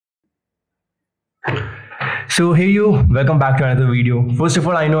So hey you, welcome back to another video. First of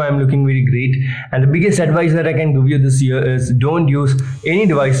all, I know I'm looking very great, and the biggest advice that I can give you this year is don't use any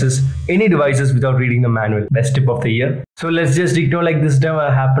devices without reading the manual. Best tip of the year. So let's just ignore like this time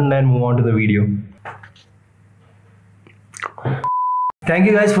happened and move on to the video. Thank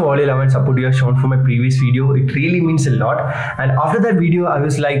you guys for all your love and support you have shown for my previous video. It really means a lot. And after that video, I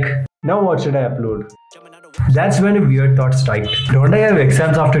was like, now what should I upload? That's when a weird thought struck. Don't I have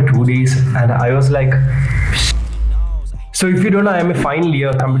exams after 2 days? And I was like, so if you don't know, I am a final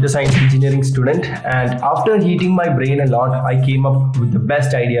year computer science engineering student, and after heating my brain a lot, I came up with the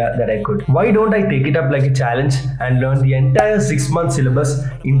best idea that I could. Why don't I take it up like a challenge and learn the entire 6-month syllabus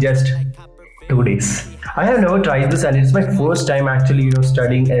in just 2 days? I have never tried this and it's my first time actually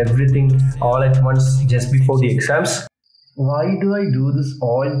studying everything all at once just before the exams. Why do I do this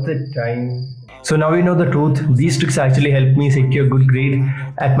all the time? So now you know the truth. These tricks actually helped me secure good grade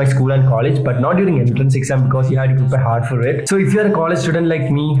at my school and college, but not during entrance exam because you had to prepare hard for it. So if you are a college student like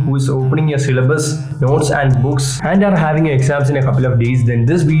me who is opening your syllabus, notes and books and are having your exams in a couple of days, then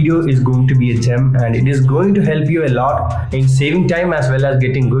this video is going to be a gem and it is going to help you a lot in saving time as well as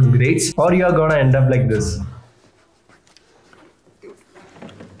getting good grades, or you are gonna end up like this.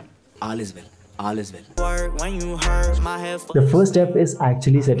 All is well. All is well. The first step is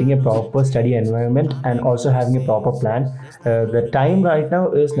actually setting a proper study environment and also having a proper plan. The time right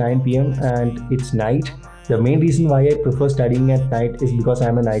now is 9 p.m. and it's night. The main reason why I prefer studying at night is because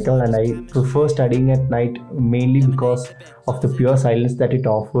I'm a night owl, and I prefer studying at night mainly because of the pure silence that it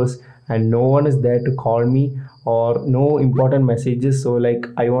offers, and no one is there to call me or no important messages, so like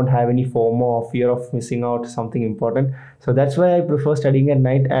I won't have any FOMO or fear of missing out something important. So that's why I prefer studying at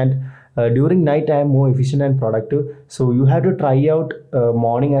night, and during night I am more efficient and productive. So you have to try out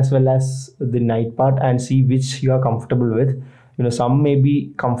morning as well as the night part and see which you are comfortable with. Some may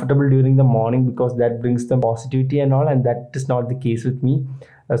be comfortable during the morning because that brings them positivity and all, and that is not the case with me.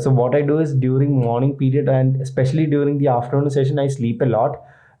 So what I do is during morning period and especially during the afternoon session, I sleep a lot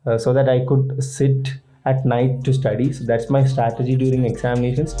so that I could sit at night to study. So that's my strategy during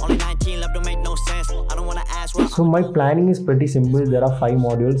examinations. So my planning is pretty simple. There are 5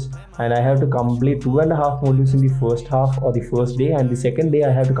 modules and I have to complete 2.5 modules in the first half or the first day, and the second day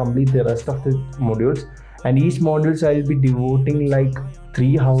I have to complete the rest of the modules, and each modules I will be devoting like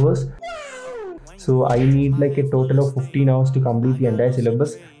 3 hours. So I need like a total of 15 hours to complete the entire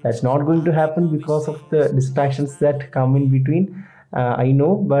syllabus. That's not going to happen because of the distractions that come in between. I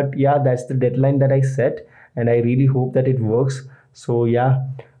know, but yeah, that's the deadline that I set and I really hope that it works. So yeah,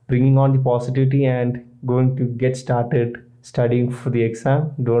 bringing on the positivity and going to get started studying for the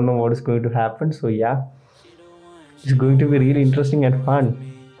exam. Don't know what is going to happen. So yeah, it's going to be really interesting and fun.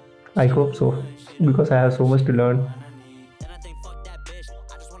 I hope so, because I have so much to learn.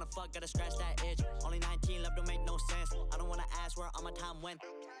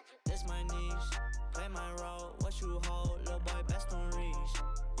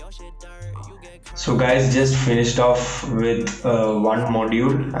 So guys, just finished off with one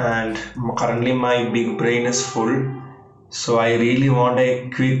module and currently my big brain is full. So I really want a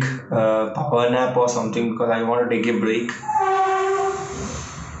quick power nap or something because I want to take a break.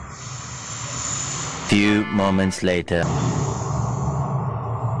 Few moments later.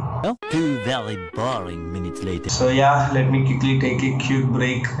 Well, 2 very boring minutes later. So yeah, let me quickly take a quick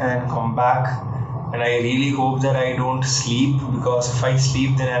break and come back. And I really hope that I don't sleep, because if I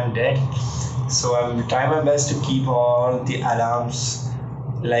sleep then I'm dead. So I'm trying my best to keep all the alarms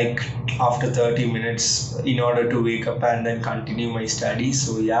like after 30 minutes in order to wake up and then continue my study.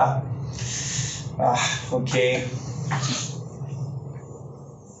 So yeah, okay.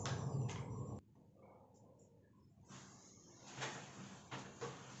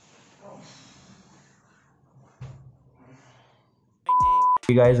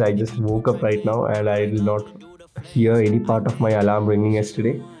 Hey guys, I just woke up right now and I did not hear any part of my alarm ringing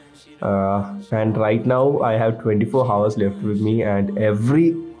yesterday. And right now I have 24 hours left with me, and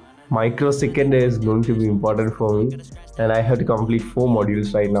every microsecond is going to be important for me, and I have to complete 4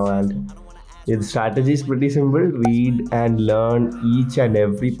 modules right now. And the strategy is pretty simple: read and learn each and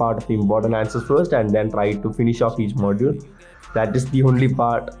every part of the important answers first and then try to finish off each module. That is the only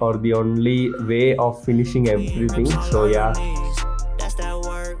part or the only way of finishing everything. So yeah.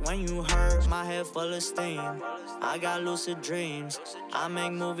 When you hurt, my head full of steam. I got lucid dreams, I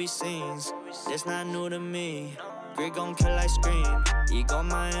make movie scenes. This not new to me. Greed gon' kill, I scream. Ego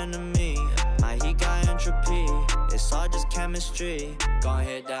my enemy. My heat got entropy. It's all just chemistry. Gon'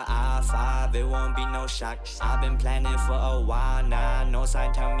 hit the I-5, it won't be no shock. I've been planning for a while now, no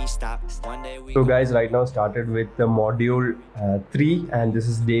sign tell me stop. One day we. So guys, right now started with the module 3 and this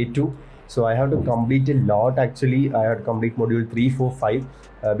is day 2. So I have to complete a lot actually. I had to complete module 3, 4,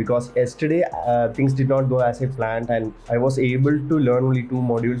 5 because yesterday things did not go as I planned, and I was able to learn only 2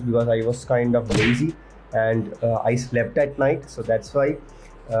 modules because I was kind of lazy and I slept at night. So that's why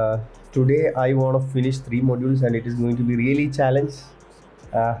today I want to finish 3 modules, and it is going to be really challenge.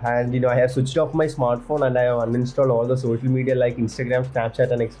 And I have switched off my smartphone and I have uninstalled all the social media like Instagram,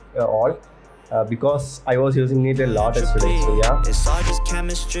 Snapchat, and all because I was using it a lot yesterday. So yeah. It's all just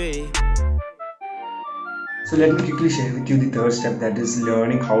chemistry. So let me quickly share with you the third step, that is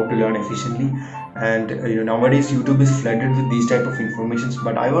learning how to learn efficiently. And nowadays YouTube is flooded with these type of informations,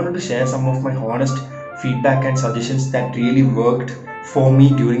 but I wanted to share some of my honest feedback and suggestions that really worked for me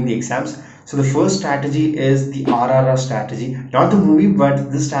during the exams. So the first strategy is the RRR strategy, not the movie,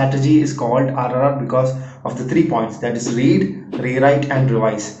 but the strategy is called RRR because of the 3 points, that is read, rewrite, and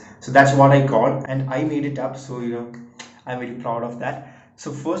revise. So that's what I called, and I made it up. So I'm very proud of that.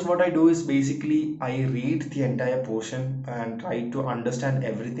 So first what I do is basically I read the entire portion and try to understand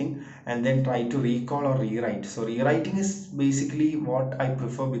everything, and then try to recall or rewrite. So rewriting is basically what I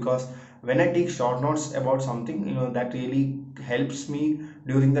prefer because when I take short notes about something, that really helps me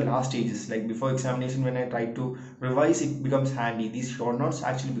during the last stages, like before examination. When I try to revise, it becomes handy. These short notes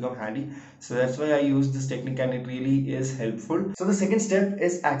actually become handy. So that's why I use this technique, and it really is helpful. So the second step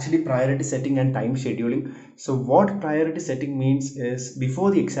is actually priority setting and time scheduling. So what priority setting means is,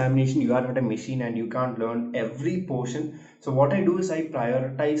 before the examination you are not a machine and you can't learn every portion. So what I do is I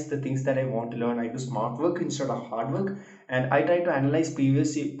prioritize the things that I want to learn. I do smart work instead of hard work, and I try to analyze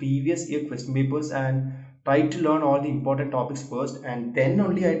previous year question papers and try to learn all the important topics first, and then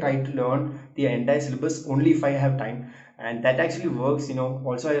only I try to learn the entire syllabus only if I have time. And that actually works.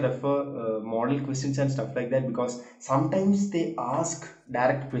 Also I refer model questions and stuff like that, because sometimes they ask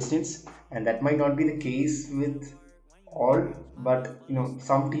direct questions, and that might not be the case with all, but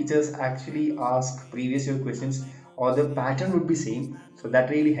some teachers actually ask previous year questions, or the pattern would be same. So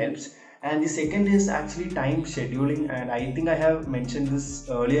that really helps. And the second is actually time scheduling, and I think I have mentioned this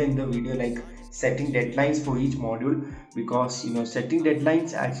earlier in the video, like setting deadlines for each module, because setting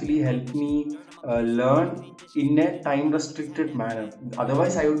deadlines actually help me learn in a time restricted manner.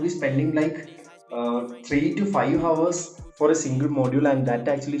 Otherwise I would be spending like 3 to 5 hours for a single module, and that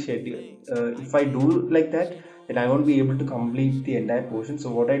actually schedule, if I do like that, then I won't be able to complete the entire portion. So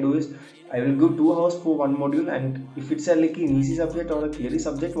what I do is I will go 2 hours for one module, and if it's like an easy subject or a theory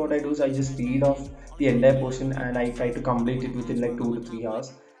subject, what I do is I just read off the entire portion and I try to complete it within like 2 to 3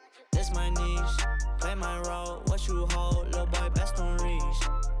 hours. This my niche, play my role, what you hold, little boy best don't reach.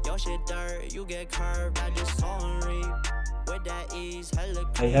 Your shit dirt, you get curved, I just saw and reap. With that ease, hella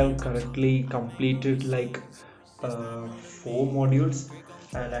I have currently completed like 4 modules,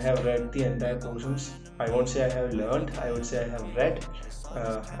 and I have read the entire portions. I won't say I have learned, I would say I have read.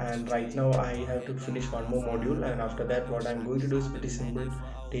 And right now I have to finish one more module, and after that what I'm going to do is pretty simple: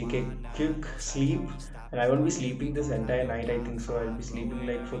 take a quick sleep. And I won't be sleeping this entire night, I think so. I'll be sleeping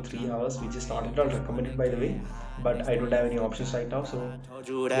like for 3 hours, which is not at all recommended by the way, but I don't have any options right now. So told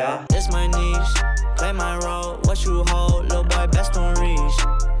you that. Yeah. This my niche, play my role, what you hold, little boy best don't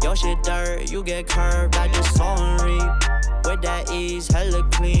reach. Your shit dirt, you get curved, I just saw and reap. With that ease, hella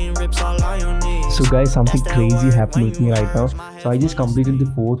clean, rips all on your knees. So guys, something crazy happened with me right now. So I just completed the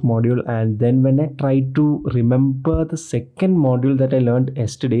 4th module, and then when I tried to remember the second module that I learned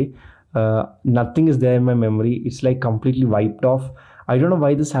yesterday, nothing is there in my memory. It's like completely wiped off. I don't know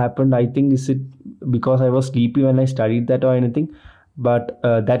why this happened. I think is it because I was sleepy when I studied that or anything, but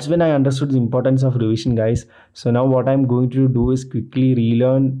that's when I understood the importance of revision, guys. So now what I'm going to do is quickly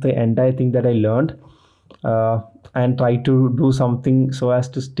relearn the entire thing that I learned, and try to do something so as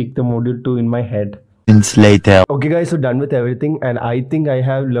to stick the module 2 in my head. Later. Okay guys, so done with everything, and I think I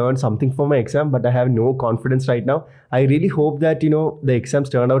have learned something for my exam, but I have no confidence right now. I really hope that the exams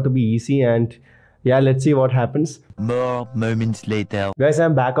turned out to be easy, and yeah, let's see what happens. More moments later. Guys,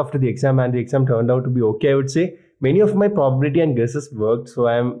 I'm back after the exam, and the exam turned out to be okay, I would say. Many of my probability and guesses worked, so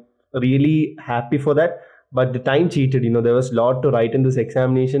I'm really happy for that. But the time cheated. There was a lot to write in this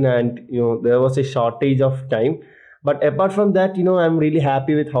examination, and there was a shortage of time. But apart from that, I'm really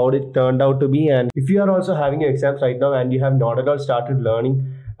happy with how it turned out to be. And if you are also having your exams right now and you have not at all started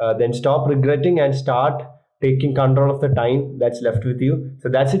learning, then stop regretting and start taking control of the time that's left with you. So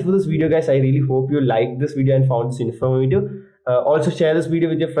that's it for this video, guys. I really hope you liked this video and found this informative. Also share this video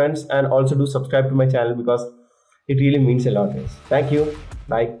with your friends, and also do subscribe to my channel because it really means a lot, guys. Thank you.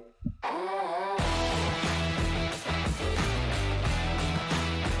 Bye.